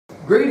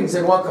Greetings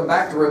and welcome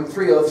back to room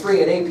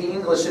 303 in AP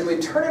English, and we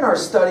turn in our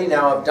study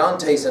now of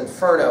Dante's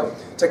Inferno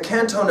to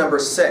Canto number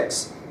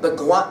 6, the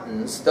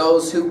gluttons,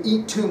 those who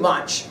eat too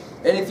much.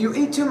 And if you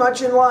eat too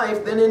much in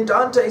life, then in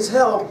Dante's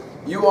hell,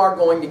 you are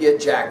going to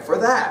get jacked for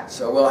that.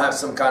 So we'll have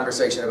some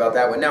conversation about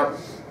that one. Now,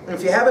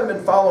 if you haven't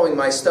been following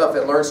my stuff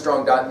at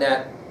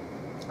learnstrong.net,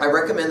 I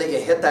recommend that you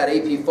hit that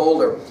AP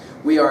folder.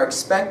 We are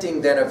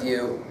expecting then of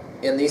you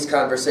in these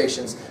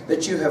conversations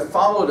that you have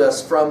followed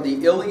us from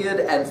the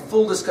Iliad and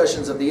full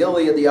discussions of the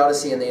Iliad, the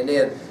Odyssey, and the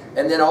Aeneid,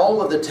 and then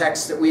all of the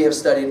texts that we have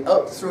studied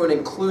up through and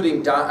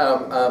including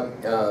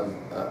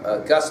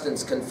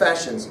Augustine's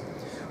Confessions.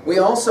 We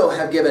also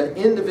have given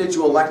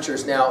individual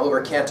lectures now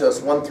over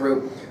Cantos 1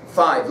 through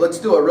 5. Let's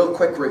do a real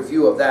quick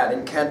review of that.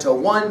 In Canto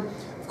 1,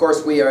 of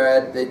course, we are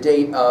at the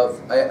date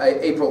of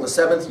April the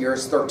 7th,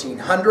 years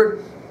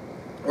 1300.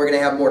 We're going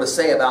to have more to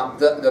say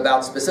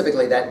about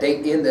specifically that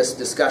date in this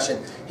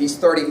discussion. He's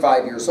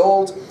 35 years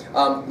old,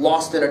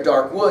 lost in a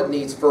dark wood,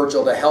 needs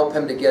Virgil to help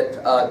him to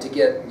get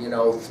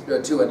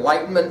to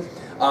enlightenment.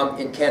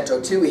 In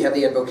Canto 2, we have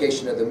the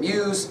invocation of the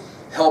Muse.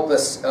 Help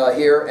us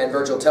here, and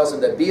Virgil tells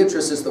him that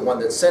Beatrice is the one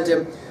that sent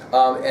him,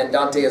 and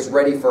Dante is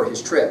ready for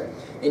his trip.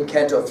 In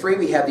Canto 3,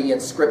 we have the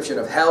inscription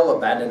of hell,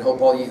 abandon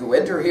hope all ye who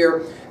enter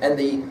here, and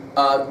the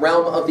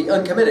realm of the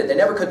uncommitted. They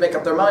never could make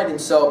up their mind, and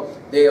so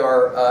they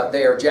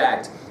are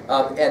jacked.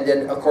 And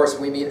then, of course,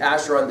 we meet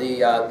Acheron,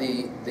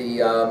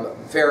 the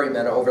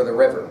ferryman over the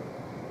river.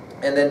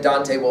 And then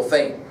Dante will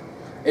faint.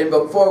 In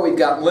Book 4, we've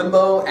got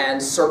Limbo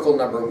and Circle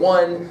number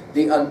 1.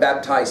 The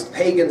unbaptized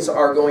pagans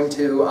are going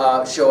to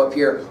show up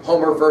here.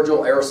 Homer,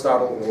 Virgil,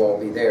 Aristotle will all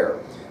be there.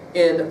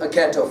 In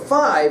Canto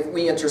 5,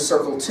 we enter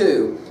Circle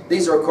 2.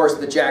 These are, of course,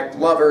 the jacked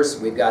lovers.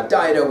 We've got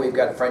Dido, we've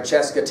got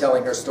Francesca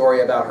telling her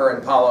story about her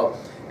and Paolo,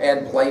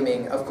 and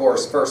blaming, of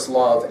course, first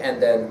love and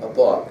then a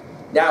book.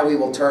 Now we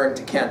will turn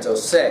to Canto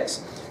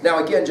 6.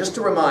 Now again, just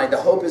to remind,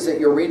 the hope is that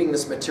you're reading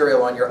this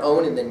material on your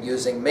own and then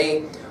using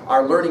me.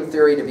 Our learning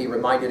theory to be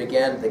reminded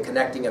again, the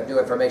connecting of new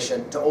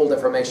information to old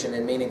information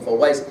in meaningful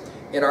ways.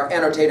 In our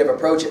annotative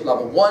approach at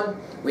level 1,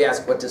 we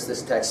ask, what does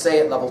this text say?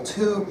 At level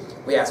 2,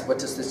 we ask, what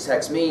does this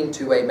text mean?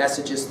 2A,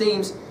 messages,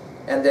 themes.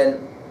 And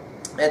then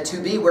at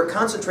 2B, we're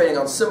concentrating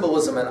on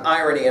symbolism and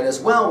irony. And as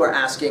well, we're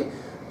asking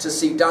to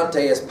see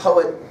Dante as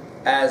poet,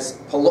 as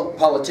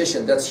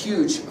politician. That's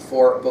huge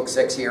for Book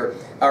 6 here,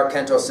 our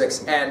Canto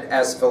 6, and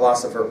as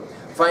philosopher.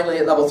 Finally,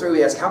 at level 3,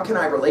 we ask, how can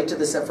I relate to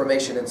this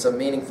information in some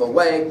meaningful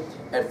way?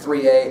 And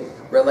 3A,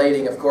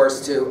 relating, of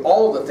course, to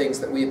all the things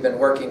that we've been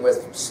working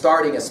with,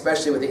 starting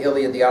especially with the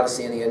Iliad, the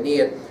Odyssey, and the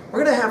Aeneid.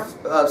 We're going to have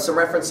some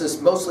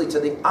references mostly to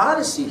the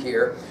Odyssey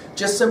here,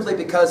 just simply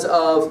because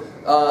of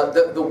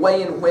the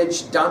way in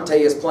which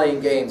Dante is playing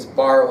games,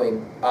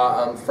 borrowing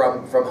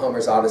from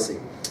Homer's Odyssey.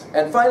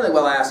 And finally,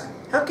 we'll ask,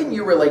 how can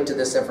you relate to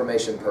this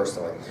information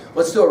personally?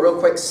 Let's do a real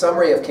quick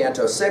summary of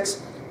Canto 6.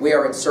 We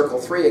are in Circle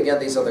 3. Again,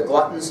 these are the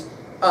gluttons.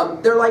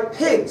 They're like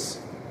pigs,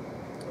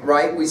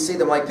 right? We see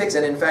them like pigs.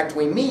 And in fact,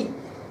 we meet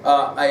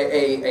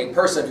a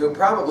person who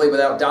probably,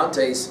 without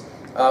Dante's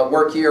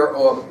work here,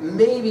 or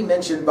maybe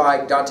mentioned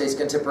by Dante's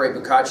contemporary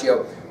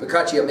Boccaccio.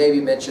 Boccaccio may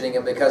be mentioning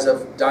him because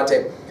of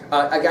Dante.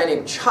 A guy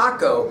named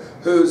Chaco,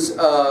 whose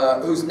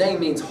name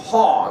means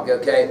hog,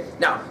 okay?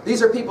 Now,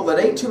 these are people that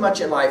ate too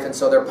much in life, and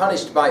so they're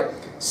punished by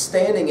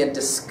standing in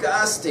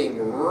disgusting,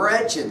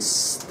 wretched,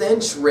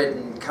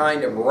 stench-ridden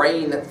kind of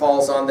rain that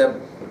falls on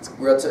them.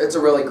 It's a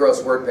really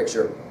gross word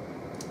picture.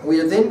 We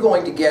are then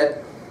going to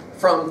get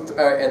from,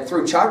 and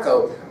through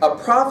Chaco, a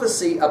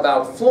prophecy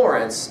about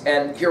Florence,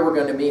 and here we're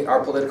going to meet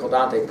our political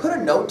Dante. Put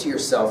a note to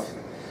yourself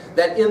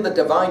that in the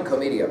Divine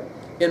Commedia,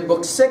 in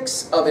Book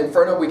 6 of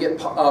Inferno, we get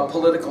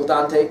political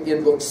Dante.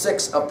 In Book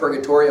 6 of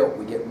Purgatorio,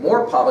 we get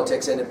more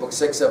politics. And in Book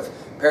 6 of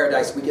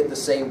Paradise, we get the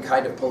same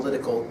kind of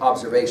political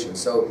observation.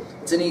 So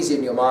it's an easy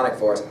mnemonic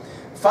for us.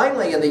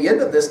 Finally, in the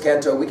end of this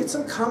canto, we get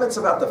some comments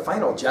about the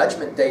final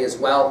judgment day as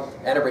well,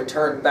 and a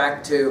return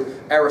back to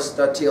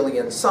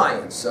Aristotelian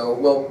science. So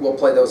we'll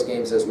play those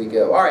games as we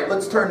go. All right,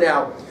 let's turn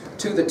now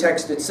to the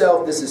text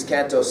itself. This is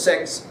Canto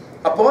 6.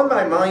 Upon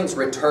my mind's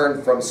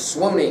return from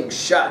swooning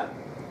shut,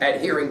 at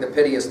hearing the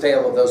piteous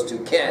tale of those two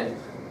kin,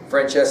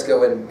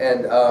 Francesco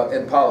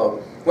and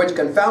Paolo, which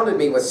confounded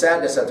me with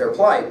sadness at their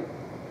plight,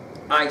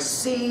 I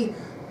see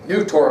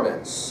new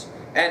torments,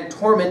 and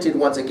tormented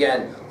once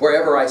again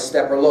wherever I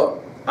step or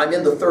look. I'm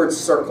in the third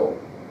circle,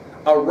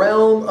 a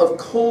realm of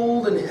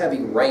cold and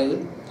heavy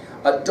rain,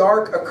 a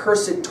dark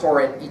accursed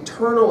torrent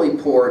eternally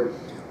poured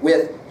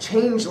with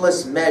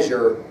changeless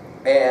measure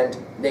and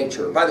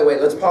nature. By the way,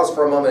 let's pause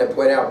for a moment and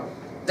point out,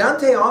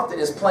 Dante often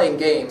is playing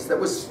games that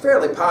was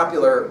fairly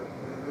popular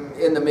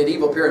in the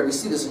medieval period. We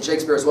see this in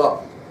Shakespeare as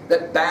well,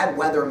 that bad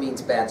weather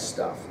means bad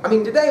stuff. I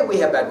mean, today we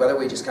have bad weather,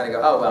 we just kind of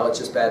go, oh, well, it's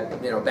just bad,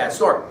 bad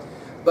storm.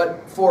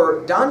 But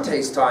for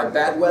Dante's time,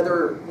 bad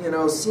weather,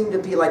 seemed to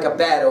be like a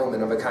bad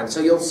omen of a kind. So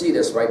you'll see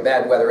this, right?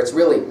 Bad weather. It's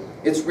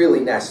really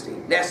nasty.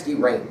 Nasty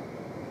rain.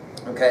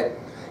 Okay?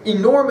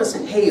 Enormous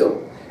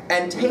hail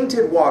and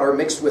tainted water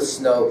mixed with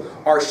snow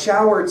are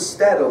showered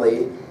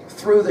steadily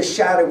through the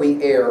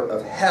shadowy air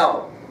of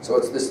hell. So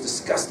it's this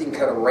disgusting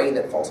kind of rain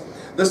that falls.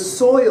 The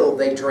soil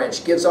they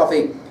drench gives off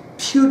a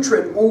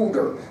putrid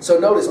odor. So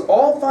notice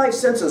all five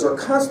senses are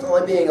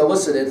constantly being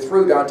elicited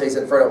through Dante's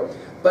Inferno.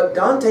 But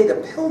Dante the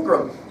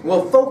Pilgrim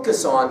will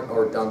focus on,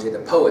 or Dante the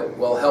poet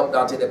will help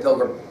Dante the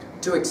Pilgrim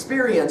to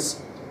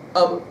experience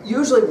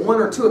usually one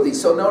or two of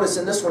these. So notice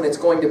in this one it's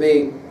going to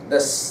be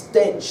the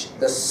stench,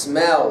 the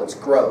smell, it's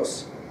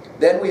gross.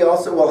 Then we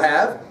also will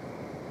have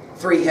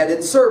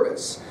three-headed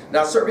Cerberus.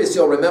 Now Cerberus,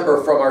 you'll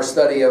remember from our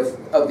study of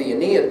the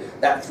Aeneid,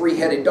 that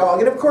three-headed dog.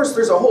 And of course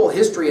there's a whole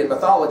history and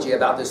mythology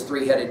about this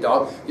three-headed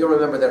dog. You'll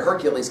remember that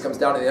Hercules comes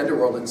down to the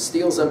underworld and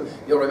steals him.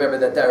 You'll remember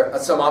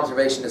that some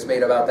observation is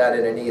made about that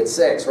in Aeneid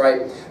 6,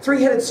 right?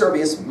 Three-headed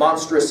Cerberus,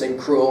 monstrous and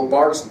cruel,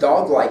 barks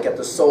dog-like at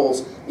the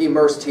souls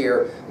immersed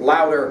here,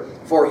 louder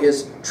for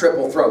his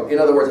triple throat. In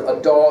other words,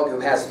 a dog who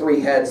has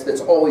three heads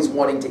that's always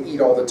wanting to eat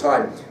all the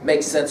time.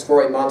 Makes sense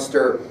for a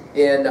monster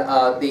in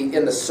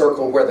the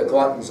circle where the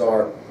gluttons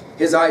are.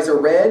 His eyes are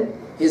red,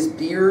 his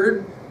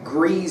beard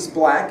grease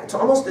black. It's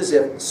almost as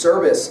if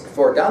Cerberus,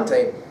 for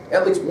Dante,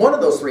 at least one of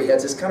those three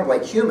heads is kind of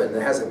like human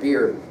that has a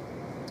beard.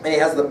 And he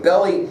has the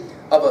belly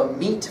of a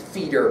meat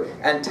feeder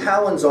and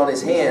talons on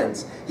his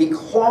hands. He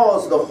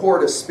claws the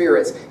horde of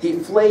spirits. He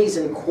flays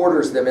and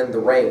quarters them in the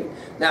rain.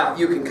 Now,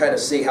 you can kind of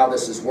see how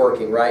this is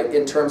working, right?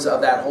 In terms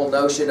of that whole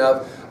notion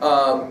of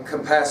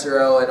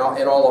compassio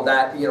and all of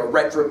that, you know,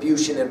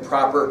 retribution and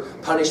proper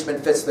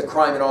punishment fits the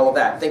crime and all of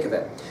that. Think of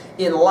it.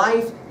 In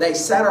life, they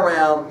sat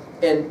around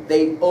and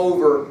they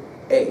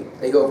overate.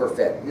 They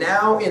overfed.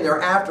 Now, in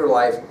their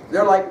afterlife,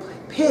 they're like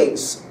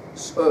pigs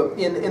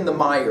in the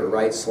mire,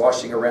 right?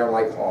 Sloshing around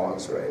like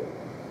hogs, right?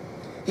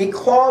 He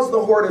claws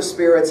the horde of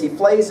spirits. He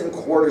flays and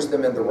quarters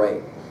them in the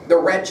rain. The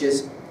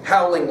wretches,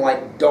 howling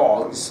like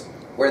dogs,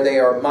 where they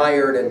are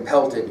mired and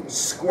pelted,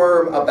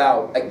 squirm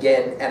about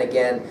again and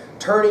again,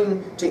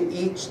 turning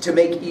to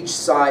make each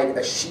side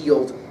a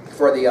shield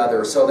for the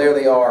other. So there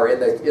they are in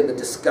the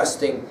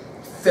disgusting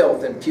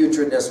filth and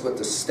putridness with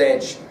the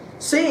stench.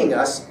 Seeing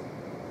us,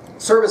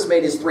 Cerberus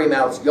made his three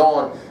mouths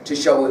yawn to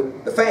show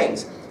the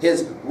fangs.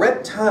 His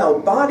reptile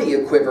body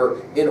a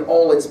quiver in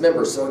all its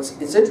members. So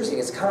it's interesting.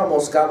 It's kind of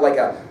almost got like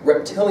a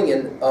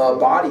reptilian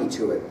body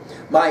to it.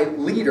 My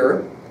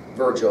leader,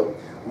 Virgil,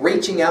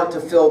 reaching out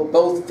to fill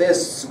both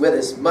fists with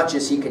as much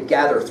as he could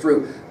gather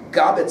through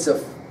gobbets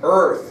of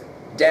earth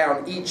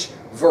down each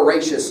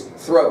voracious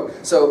throat.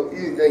 So,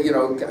 you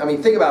know, I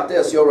mean, think about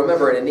this. You'll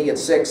remember in Aeneid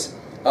 6,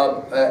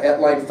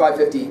 at line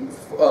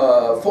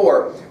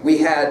 554, we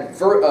had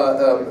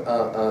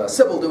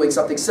Sybil doing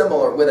something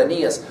similar with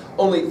Aeneas.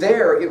 Only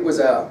there it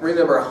was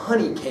remember, a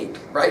honey cake,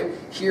 right?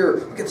 Here,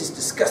 look at this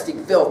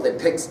disgusting filth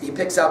that he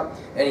picks up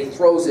and he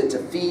throws it to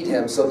feed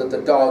him so that the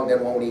dog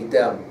then won't eat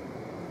them.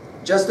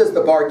 Just as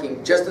a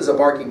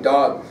barking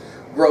dog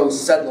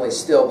grows suddenly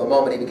still the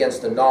moment he begins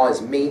to gnaw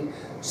his meat,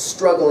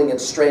 struggling and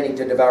straining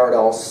to devour it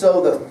all,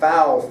 so the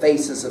foul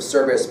faces of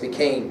Cerberus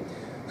became,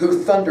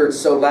 who thundered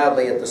so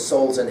loudly at the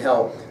souls in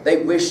hell.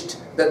 They wished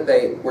that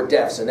they were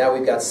deaf. So now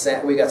we've got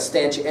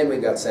stench and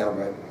we've got sound,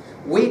 right?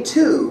 We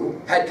too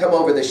had come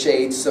over the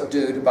shades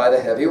subdued by the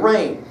heavy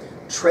rain,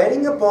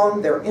 treading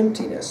upon their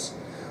emptiness,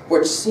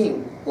 which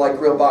seemed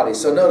like real bodies.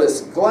 So notice,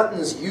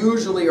 gluttons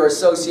usually are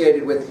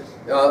associated with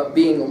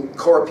being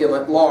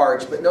corpulent,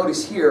 large, but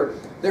notice here,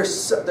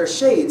 they're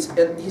shades,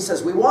 and he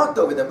says, we walked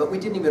over them, but we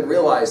didn't even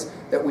realize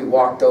that we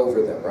walked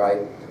over them, right?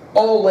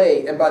 All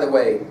lay, and by the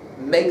way,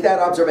 make that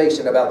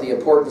observation about the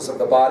importance of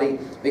the body,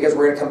 because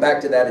we're going to come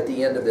back to that at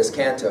the end of this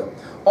canto.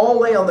 All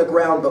lay on the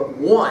ground but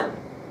one,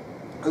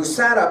 who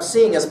sat up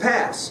seeing us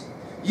pass.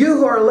 You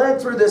who are led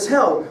through this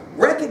hell,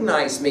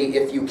 recognize me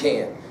if you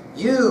can.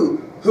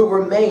 You who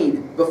were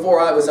made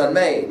before I was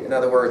unmade. In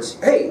other words,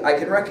 hey, I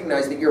can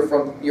recognize that you're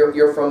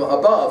from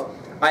above.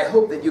 I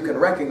hope that you can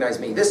recognize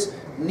me. This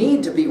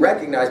need to be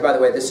recognized, by the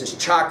way, this is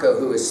Chaco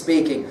who is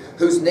speaking,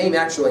 whose name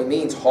actually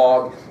means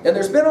hog. And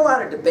there's been a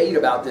lot of debate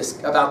about this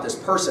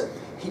person.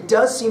 He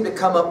does seem to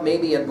come up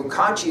maybe in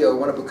Boccaccio,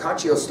 one of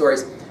Boccaccio's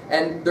stories,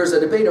 and there's a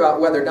debate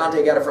about whether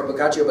Dante got it from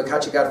Boccaccio,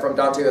 Boccaccio got it from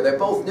Dante, or they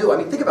both knew. I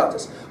mean, think about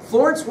this.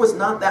 Florence was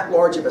not that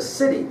large of a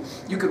city.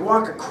 You could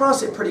walk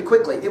across it pretty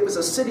quickly. It was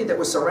a city that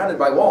was surrounded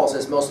by walls,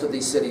 as most of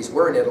these cities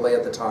were in Italy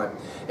at the time.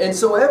 And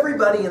so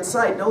everybody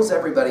inside knows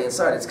everybody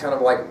inside. It's kind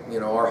of like, you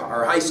know,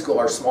 our high school,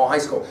 our small high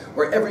school,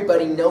 where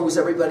everybody knows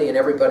everybody and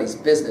everybody's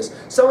business.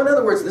 So in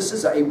other words, this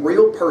is a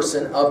real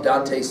person of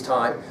Dante's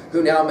time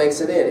who now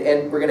makes it in,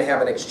 and we're going to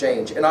have an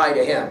exchange, an I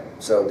to him.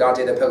 So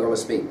Dante the Pilgrim will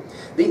speak.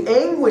 The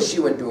anguish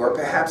you endure,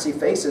 perhaps he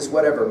faces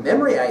whatever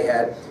memory I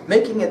had,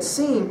 making it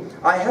seem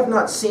I have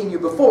not seen you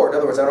before. In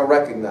other words, I don't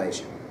recognize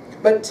you.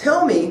 But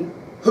tell me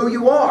who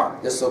you are.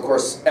 This will, of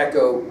course,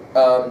 echo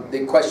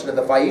the question of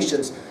the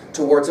Phaeacians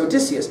towards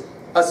Odysseus.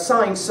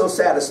 Assigned so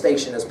sad a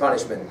station as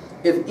punishment.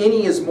 If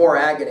any is more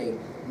agony,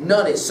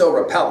 none is so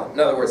repellent. In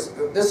other words,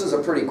 this is a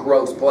pretty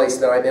gross place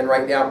that I'm in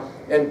right now.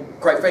 And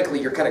quite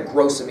frankly, you're kind of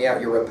grossing me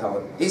out. You're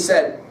repellent. He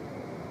said,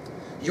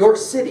 your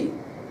city,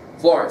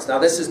 Florence. Now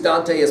this is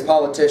Dante as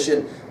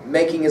politician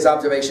making his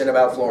observation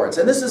about Florence.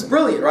 And this is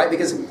brilliant, right?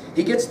 Because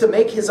he gets to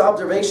make his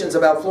observations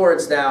about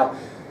Florence now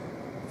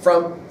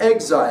from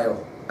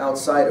exile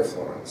outside of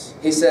Florence.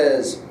 He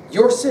says,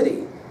 "Your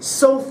city,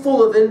 so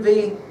full of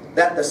envy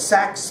that the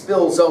sack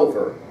spills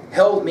over,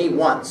 held me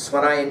once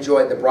when I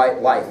enjoyed the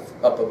bright life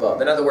up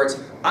above." In other words,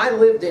 I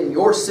lived in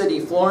your city,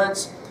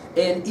 Florence,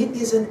 and it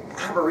is an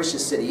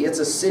avaricious city. It's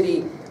a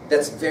city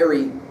that's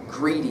very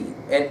greedy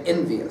and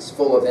envious,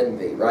 full of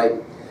envy,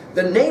 right?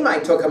 "The name I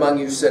took among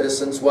you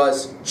citizens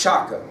was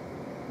Chaco.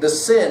 The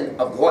sin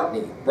of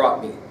gluttony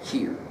brought me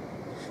here.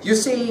 You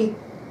see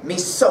me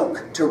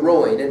soak to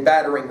ruin in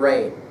battering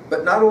rain,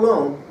 but not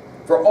alone,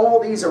 for all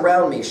these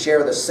around me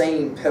share the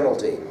same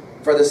penalty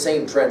for the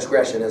same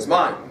transgression as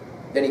mine."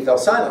 Then he fell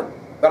silent,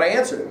 but I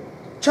answered him,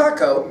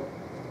 "Chaco,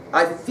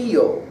 I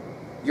feel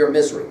your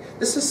misery."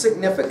 This is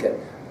significant.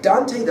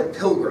 Dante the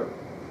Pilgrim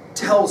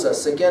tells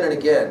us again and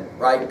again,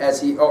 right,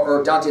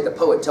 or Dante the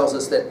poet tells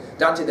us that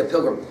Dante the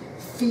Pilgrim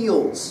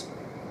feels,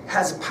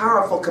 has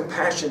powerful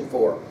compassion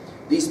for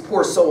these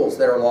poor souls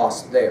that are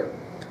lost there.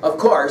 Of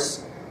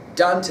course,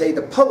 Dante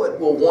the poet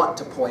will want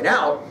to point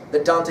out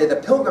that Dante the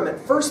Pilgrim at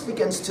first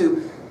begins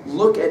to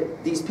look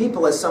at these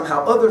people as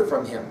somehow other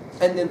from him,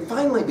 and then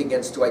finally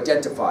begins to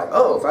identify,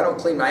 oh, if I don't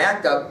clean my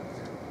act up,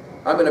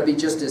 I'm going to be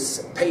just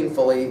as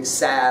painfully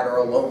sad or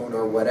alone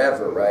or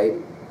whatever, right?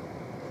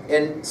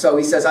 And so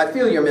he says, "I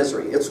feel your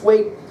misery. Its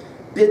weight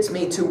bids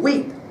me to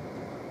weep.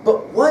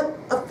 But what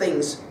of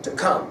things to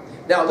come?"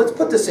 Now, let's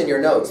put this in your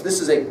notes. This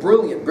is a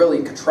brilliant,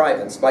 brilliant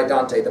contrivance by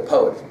Dante the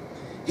poet.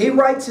 He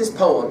writes his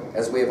poem,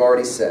 as we have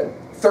already said,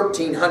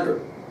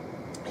 1300.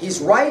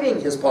 He's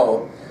writing his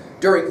poem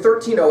during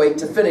 1308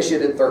 to finish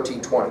it in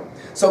 1320.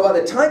 So by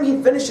the time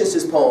he finishes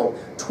his poem,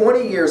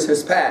 20 years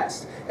has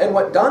passed. And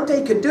what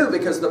Dante can do,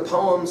 because the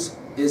poems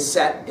is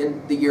set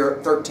in the year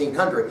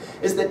 1300,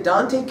 is that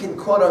Dante can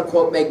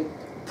quote-unquote make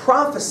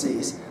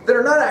prophecies that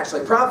are not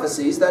actually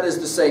prophecies. That is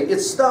to say,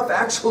 it's stuff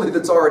actually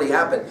that's already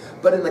happened.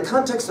 But in the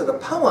context of the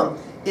poem,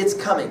 it's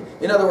coming.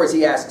 In other words,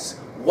 he asks,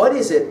 what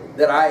is it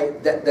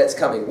that's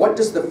coming? What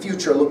does the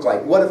future look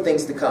like? What are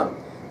things to come?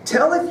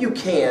 "Tell, if you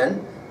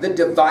can, the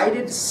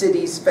divided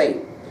city's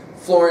fate."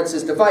 Florence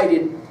is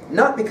divided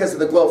not because of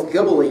the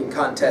Guelph-Ghibelline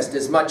contest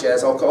as much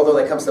as, although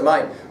that comes to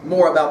mind,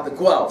 more about the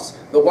Guelphs,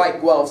 the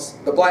white Guelphs,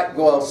 the black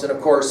Guelphs, and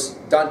of course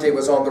Dante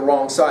was on the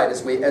wrong side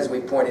as we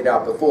pointed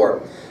out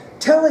before.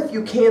 "Tell, if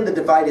you can, the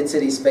divided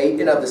city's fate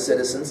and of the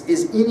citizens.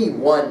 Is any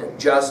one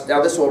just?"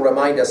 Now this will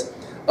remind us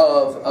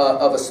of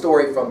a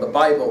story from the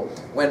Bible,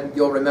 when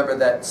you'll remember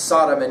that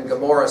Sodom and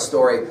Gomorrah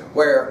story,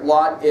 where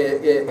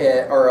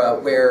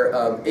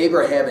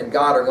Abraham and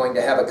God are going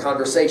to have a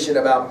conversation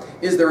about,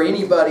 is there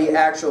anybody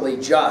actually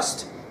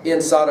just in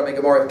Sodom and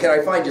Gomorrah? Can I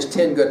find just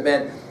 10 good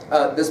men?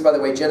 This, by the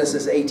way,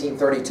 Genesis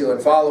 18:32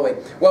 and following.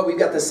 Well, we've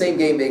got the same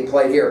game being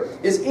played here.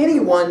 Is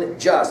anyone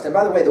just? And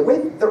by the way,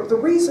 the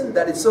reason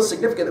that it's so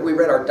significant that we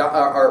read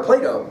our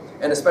Plato,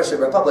 and especially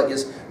Republic,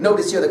 is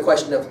notice here the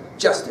question of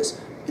justice.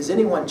 Is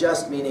anyone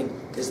just? Meaning,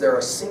 is there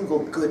a single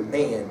good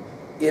man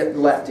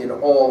left in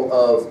all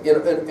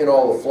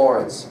of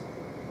Florence?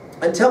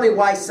 And tell me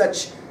why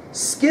such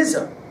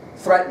schism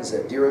threatens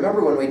it. Do you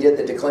remember when we did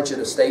the declension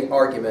of state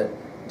argument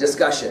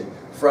discussion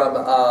from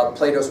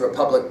Plato's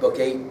Republic, Book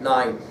 8,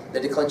 9, the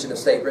declension of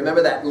state?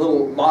 Remember that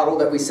little model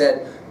that we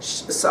said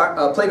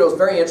Plato's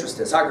very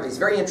interested, Socrates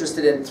very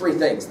interested in three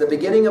things: the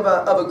beginning of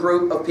a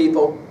group of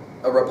people,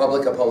 a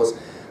republic of polis.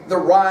 The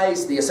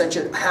rise, the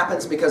ascension,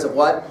 happens because of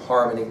what?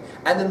 Harmony.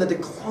 And then the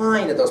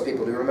decline of those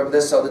people. Do you remember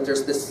this? So that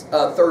there's this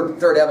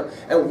third element.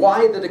 And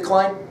why the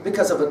decline?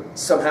 Because of a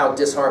somehow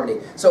disharmony.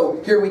 So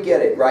here we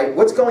get it, right?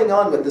 What's going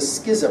on with the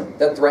schism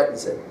that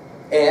threatens it?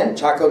 And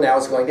Chaco now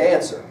is going to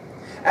answer.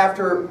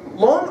 After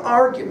long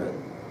argument,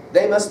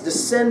 they must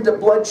descend to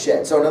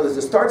bloodshed. So in other words,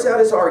 it starts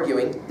out as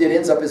arguing, it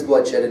ends up as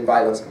bloodshed and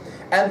violence.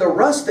 And the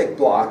rustic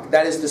bloc,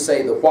 that is to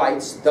say the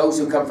whites, those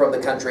who come from the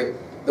country,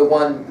 the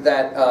one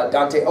that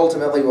Dante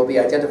ultimately will be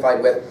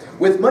identified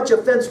with much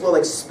offense will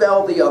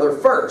expel the other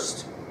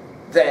first.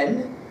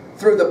 Then,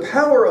 through the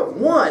power of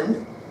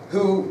one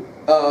who,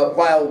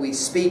 while we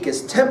speak,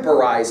 is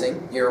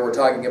temporizing, here we're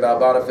talking about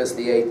Boniface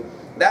VIII,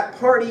 that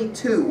party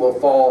too will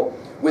fall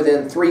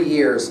within 3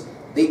 years,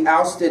 the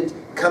ousted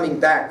coming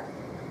back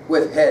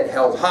with head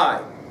held high.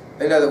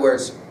 In other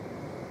words,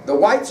 the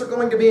whites are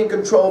going to be in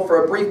control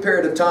for a brief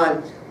period of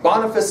time.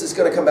 Boniface is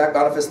going to come back,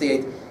 Boniface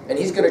VIII, and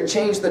he's going to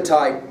change the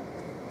tide.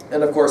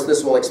 And of course,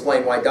 this will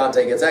explain why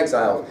Dante gets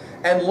exiled.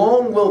 And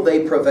long will they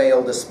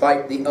prevail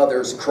despite the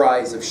others'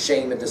 cries of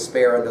shame and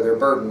despair under their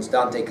burdens.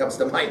 Dante comes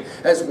to mind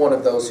as one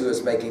of those who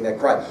is making that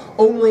cry.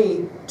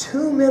 Only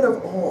 2 men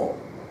of all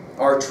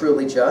are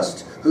truly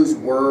just, whose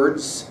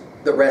words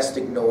the rest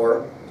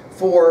ignore.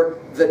 For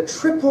the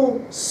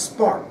triple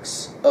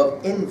sparks of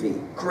envy,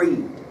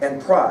 greed,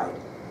 and pride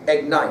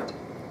ignite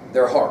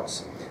their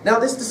hearts. Now,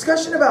 this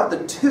discussion about the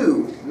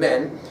 2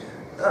 men,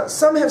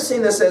 some have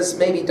seen this as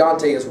maybe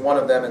Dante is one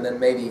of them and then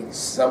maybe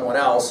someone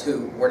else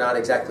who we're not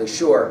exactly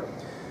sure.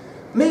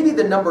 Maybe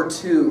the number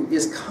 2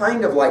 is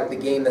kind of like the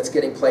game that's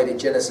getting played in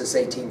Genesis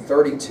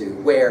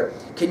 18:32, where,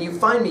 can you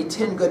find me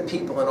 10 good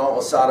people in all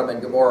of Sodom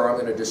and Gomorrah, or I'm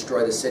going to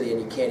destroy the city, and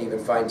you can't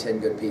even find 10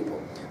 good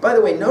people. By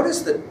the way,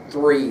 notice the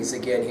 3s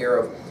again here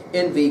of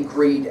envy,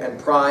 greed, and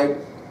pride.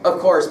 Of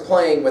course,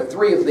 playing with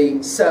 3 of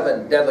the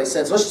 7 deadly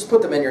sins. Let's just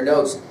put them in your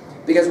notes,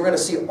 because we're going to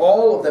see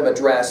all of them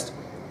addressed,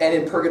 and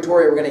in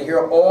Purgatory we're going to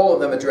hear all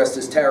of them addressed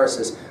as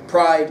terraces.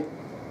 Pride,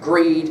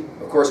 greed,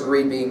 of course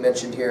greed being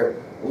mentioned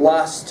here,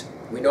 lust,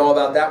 we know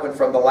about that one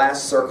from the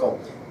last circle.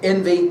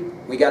 Envy,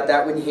 we got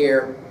that one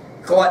here.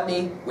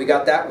 Gluttony, we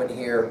got that one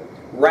here.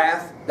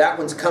 Wrath, that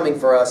one's coming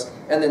for us.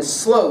 And then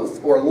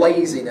sloth, or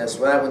laziness,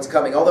 well, that one's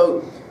coming.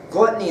 Although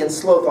gluttony and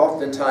sloth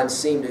oftentimes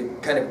seem to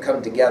kind of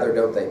come together,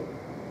 don't they?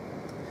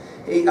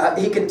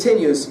 He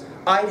continues,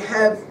 I'd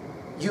have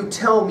you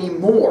tell me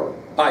more,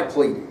 I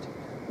pleaded,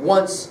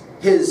 once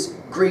his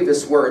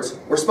grievous words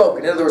were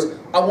spoken. In other words,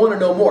 I want to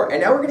know more.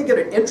 And now we're going to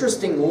get an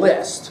interesting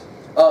list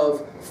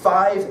of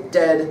 5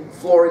 dead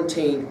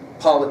Florentine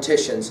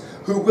politicians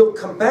who will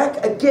come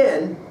back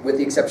again, with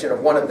the exception of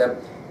one of them,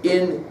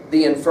 in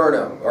the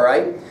Inferno, all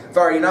right?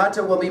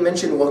 Farinata will be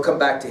mentioned, we'll come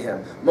back to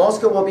him.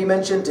 Mosca will be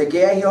mentioned,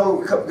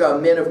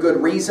 Tegeio, men of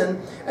good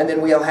reason, and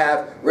then we'll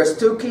have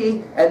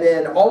Restuki, and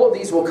then all of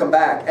these will come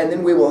back, and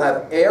then we will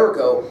have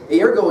Ergo.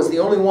 Ergo is the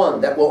only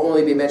one that will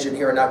only be mentioned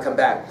here and not come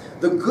back.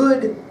 The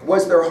good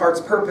was their heart's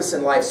purpose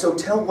in life, so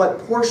tell what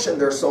portion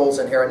their souls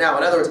inherit now.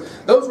 In other words,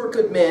 those were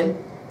good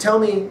men. Tell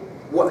me,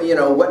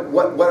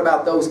 what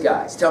about those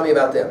guys? Tell me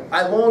about them.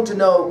 I long to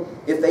know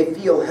if they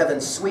feel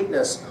heaven's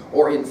sweetness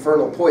or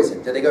infernal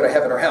poison. Did they go to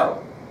heaven or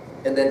hell?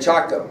 And then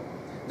Chaco.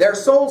 Their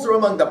souls are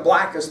among the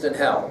blackest in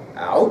hell.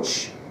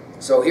 Ouch.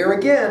 So here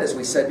again, as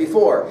we said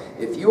before,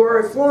 if you are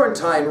a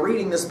Florentine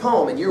reading this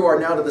poem and you are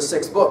now to the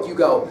 6th book, you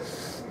go,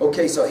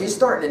 okay, so he's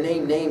starting to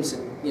name names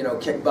and,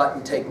 kick butt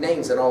and take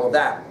names and all of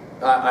that.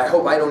 I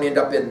hope I don't end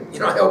up in,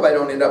 I hope I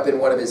don't end up in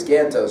one of his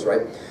cantos,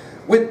 right?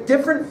 With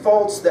different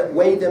faults that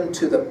weigh them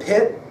to the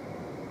pit.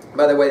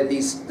 By the way,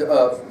 these 4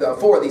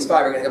 of these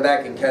 5 are going to come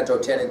back in Canto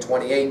 10 and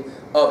 28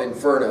 of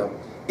Inferno.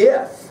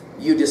 If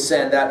you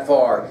descend that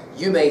far,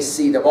 you may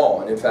see them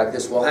all. And in fact,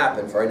 this will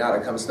happen.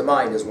 Farinata comes to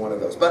mind as one of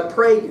those. But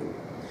pray you,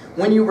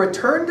 when you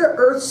return to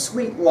earth's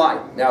sweet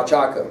light, now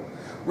Chaco,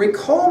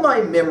 recall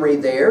my memory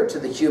there to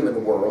the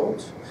human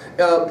world.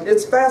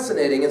 It's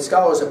fascinating, and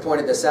scholars have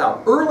pointed this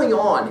out. Early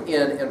on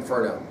in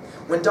Inferno,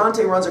 when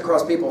Dante runs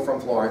across people from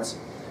Florence,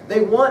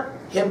 they want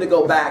him to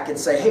go back and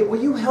say, hey,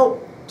 will you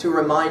help to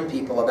remind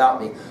people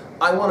about me?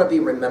 I want to be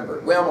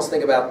remembered. We almost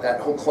think about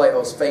that whole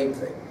Kleos fame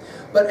thing.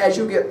 But as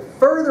you get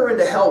further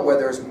into hell, where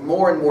there's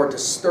more and more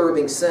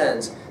disturbing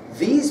sins,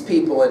 these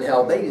people in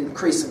hell, they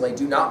increasingly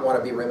do not want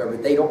to be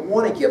remembered. They don't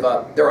want to give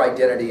up their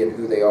identity and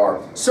who they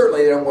are.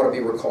 Certainly they don't want to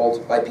be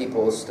recalled by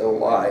people who are still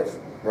alive,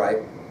 right?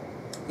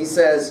 He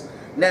says,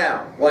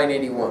 now, line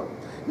 81,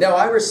 now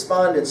I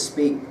respond and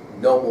speak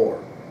no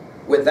more.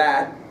 With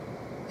that,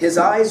 his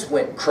eyes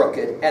went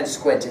crooked and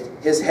squinted.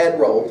 His head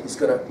rolled. He's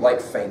going to,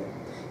 faint.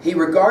 He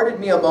regarded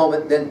me a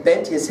moment, then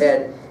bent his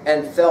head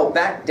and fell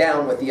back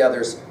down with the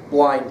others,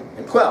 blind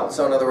and quelled.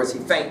 So in other words, he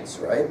faints,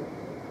 right?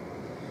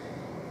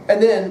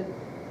 And then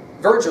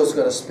Virgil's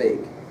going to speak.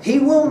 He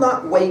will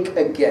not wake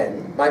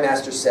again, my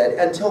master said,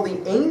 until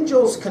the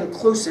angel's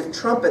conclusive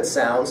trumpet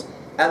sounds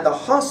and the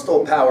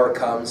hostile power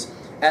comes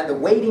and the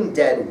waiting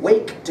dead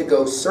wake to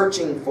go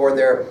searching for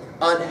their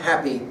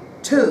unhappy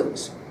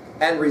tombs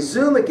and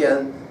resume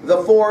again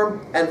the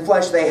form and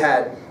flesh they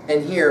had,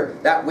 and hear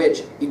that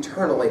which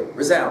eternally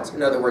resounds.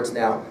 In other words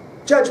now,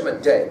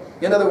 Judgment Day.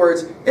 In other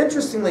words,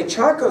 interestingly,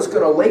 Chaco's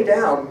going to lay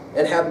down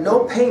and have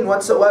no pain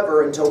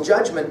whatsoever until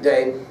Judgment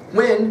Day,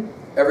 when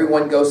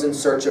everyone goes in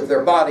search of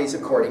their bodies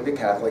according to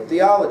Catholic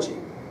theology.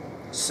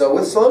 So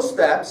with slow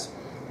steps,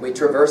 we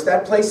traverse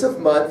that place of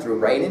mud through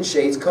rain and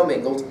shades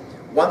commingled,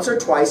 once or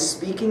twice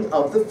speaking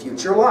of the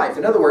future life.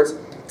 In other words,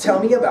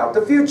 tell me about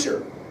the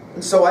future.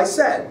 And so I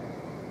said,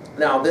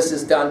 now this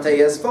is Dante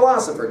as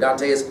philosopher,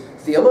 Dante as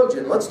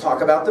theologian. Let's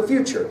talk about the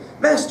future.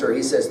 Master,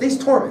 he says,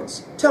 these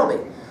torments, tell me,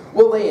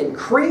 will they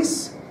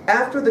increase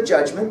after the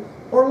judgment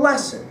or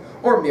lessen,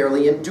 or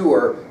merely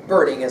endure,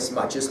 burning as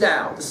much as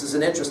now? This is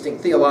an interesting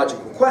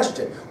theological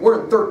question.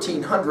 We're in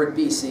 1300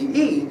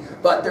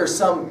 BCE, but there's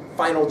some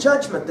final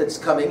judgment that's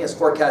coming, as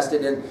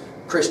forecasted in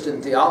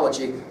Christian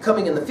theology,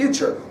 coming in the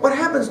future. What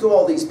happens to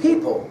all these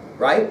people,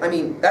 right? I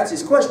mean, that's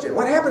his question.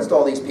 What happens to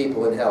all these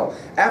people in hell?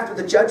 After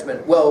the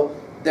judgment, will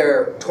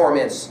their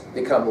torments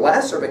become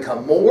less or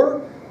become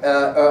more,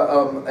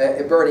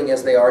 burning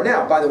as they are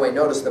now? By the way,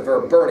 notice the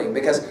verb burning,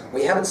 because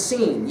we haven't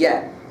seen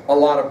yet a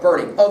lot of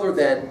burning other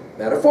than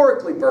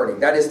metaphorically burning.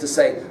 That is to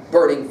say,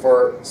 burning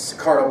for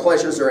carnal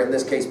pleasures, or in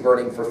this case,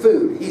 burning for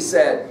food. He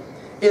said,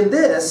 in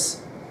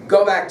this,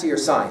 go back to your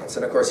science.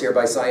 And of course, here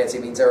by science, he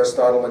means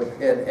Aristotle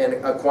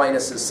and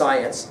Aquinas'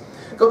 science.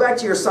 Go back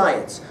to your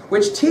science,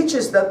 which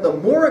teaches that the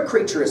more a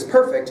creature is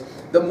perfect,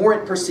 the more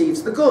it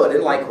perceives the good,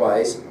 and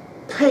likewise,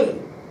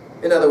 pain.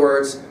 In other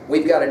words,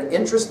 we've got an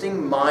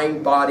interesting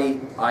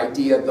mind-body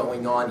idea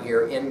going on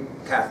here in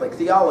Catholic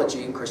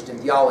theology and Christian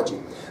theology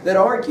that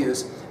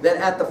argues that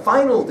at the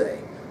final day,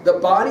 the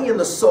body and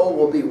the soul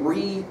will be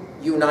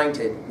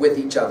reunited with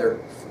each other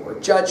for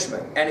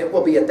judgment. And it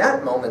will be at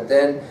that moment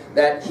then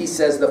that he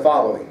says the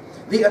following: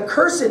 the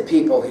accursed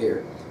people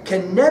here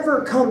can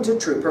never come to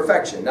true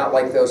perfection, not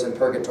like those in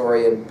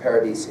purgatory and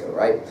paradiso,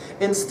 right?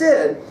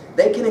 Instead,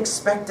 they can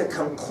expect to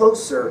come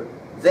closer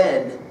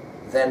then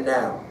than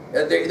now.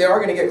 They are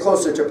going to get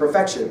closer to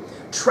perfection.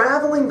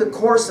 Traveling the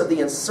course of the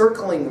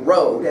encircling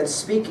road and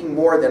speaking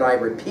more than I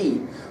repeat,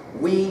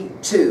 we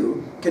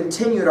too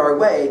continued our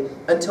way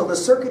until the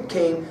circuit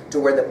came to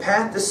where the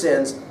path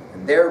descends,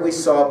 and there we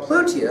saw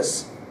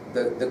Plutus,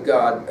 the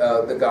god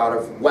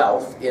of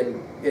wealth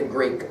in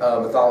Greek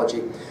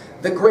mythology,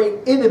 the great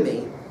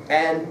enemy,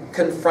 and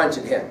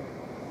confronted him.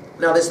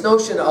 Now this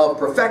notion of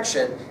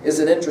perfection is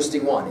an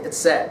interesting one. It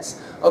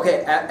says,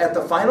 okay, at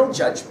the final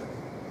judgment,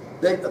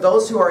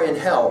 those who are in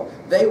hell,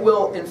 they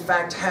will in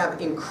fact have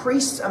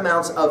increased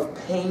amounts of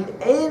pain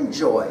and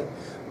joy.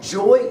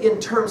 Joy in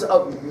terms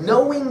of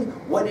knowing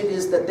what it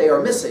is that they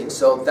are missing,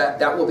 so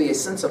that will be a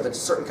sense of a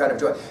certain kind of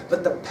joy.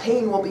 But the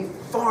pain will be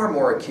far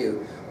more acute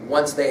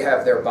once they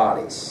have their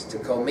bodies to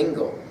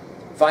commingle.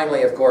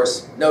 Finally, of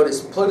course,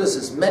 notice Plutus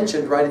is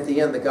mentioned right at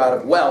the end, the god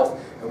of wealth,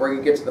 and we're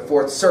going to get to the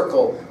fourth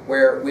circle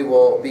where we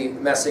will be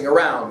messing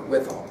around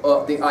with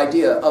the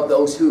idea of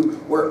those who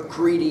were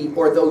greedy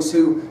or those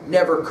who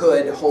never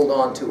could hold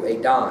on to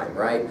a dime,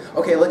 right?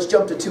 Okay, let's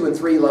jump to 2 and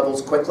 3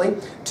 levels quickly.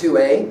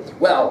 2a,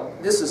 well,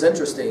 this is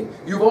interesting.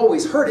 You've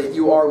always heard it,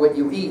 you are what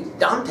you eat.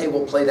 Dante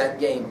will play that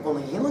game,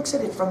 only he looks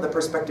at it from the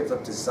perspective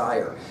of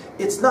desire.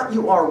 It's not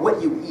you are what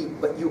you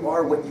eat, but you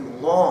are what you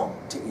long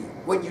to eat,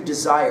 what you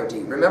desire to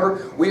eat.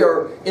 Remember, we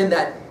are in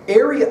that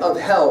area of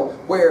hell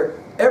where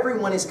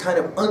everyone is kind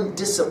of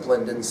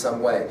undisciplined in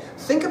some way.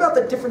 Think about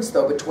the difference,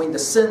 though, between the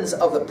sins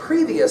of the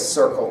previous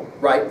circle,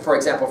 right? For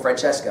example,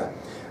 Francesca.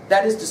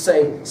 That is to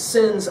say,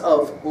 sins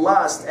of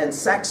lust and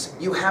sex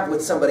you have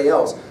with somebody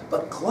else.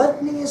 But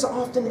gluttony is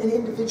often an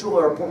individual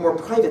or a more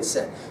private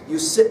sin. You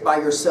sit by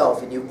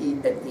yourself and you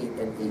eat and eat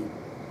and eat.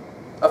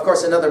 Of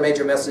course, another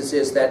major message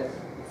is that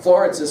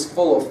Florence is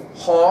full of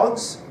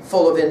hogs,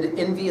 full of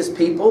envious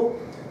people.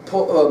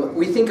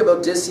 We think of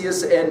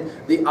Odysseus and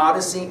the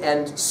Odyssey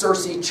and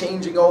Circe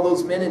changing all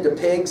those men into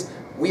pigs.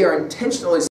 We are intentionally